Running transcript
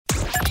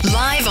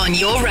Live on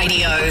your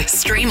radio.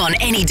 Stream on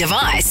any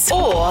device.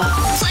 Or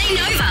play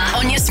Nova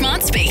on your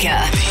smart speaker.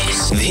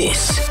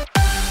 This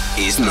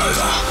is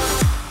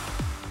Nova.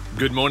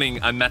 Good morning,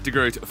 I'm Matt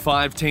DeGroot.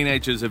 5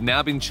 teenagers have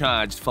now been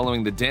charged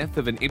following the death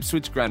of an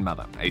Ipswich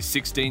grandmother. A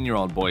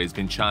 16-year-old boy has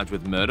been charged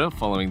with murder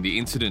following the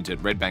incident at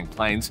Redbank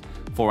Plains.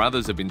 4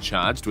 others have been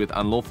charged with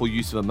unlawful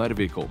use of a motor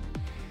vehicle.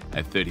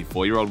 A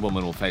 34-year-old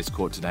woman will face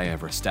court today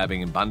over a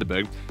stabbing in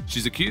Bundaberg.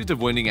 She's accused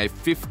of wounding a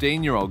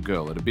 15-year-old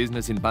girl at a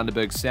business in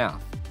Bundaberg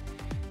South.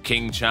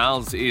 King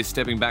Charles is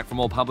stepping back from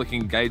all public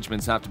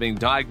engagements after being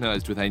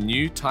diagnosed with a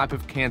new type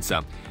of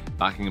cancer.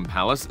 Buckingham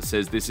Palace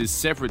says this is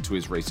separate to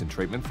his recent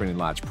treatment for an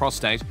enlarged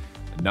prostate,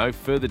 and no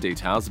further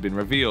details have been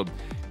revealed.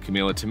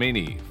 Camilla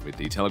Tomini with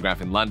The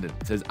Telegraph in London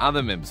says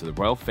other members of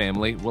the royal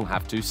family will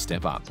have to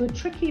step up. It's a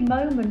tricky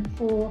moment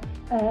for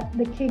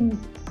the King's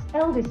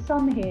eldest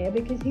son here,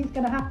 because he's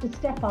going to have to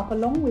step up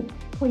along with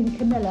Queen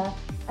Camilla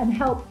and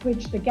help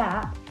bridge the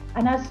gap.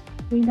 And as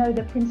we know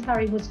that Prince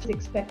Harry was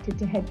expected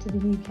to head to the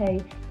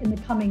UK in the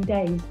coming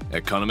days.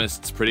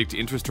 Economists predict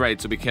interest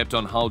rates will be kept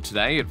on hold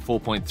today at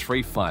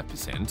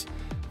 4.35%.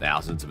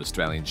 Thousands of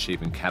Australian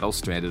sheep and cattle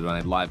stranded on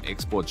a live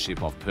export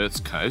ship off Perth's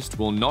coast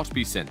will not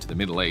be sent to the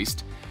Middle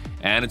East.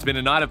 And it's been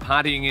a night of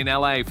partying in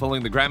LA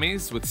following the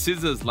Grammys, with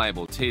Scissors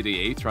label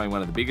TDE throwing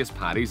one of the biggest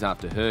parties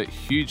after her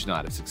huge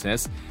night of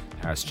success.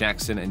 Harris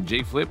Jackson and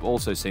G-Flip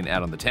also seen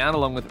out on the town,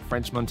 along with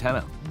French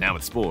Montana. Now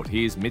with sport,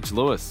 here's Mitch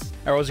Lewis.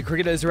 Our Aussie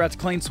cricketers are out to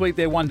clean sweep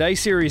their one-day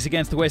series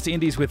against the West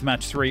Indies with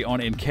match 3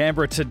 on in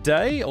Canberra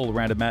today.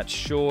 All-rounder Matt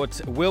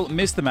Short will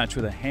miss the match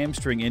with a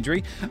hamstring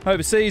injury.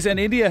 Overseas, and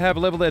India have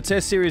levelled their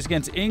test series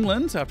against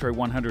England after a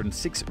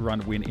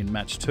 106-run win in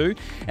match 2.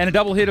 And a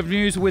double hit of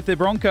news with the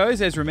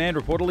Broncos, as Remand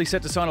reportedly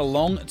set to sign a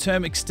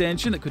long-term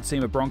extension that could see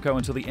him a Bronco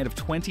until the end of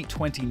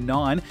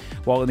 2029.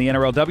 While in the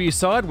NRLW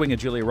side, winger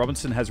Julia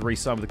Robinson has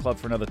re-signed with the club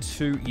for another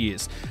 2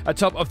 years. A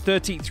top of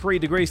 33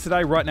 degrees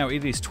today. Right now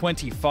it is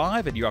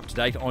 25, and you're up to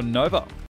date on Nova.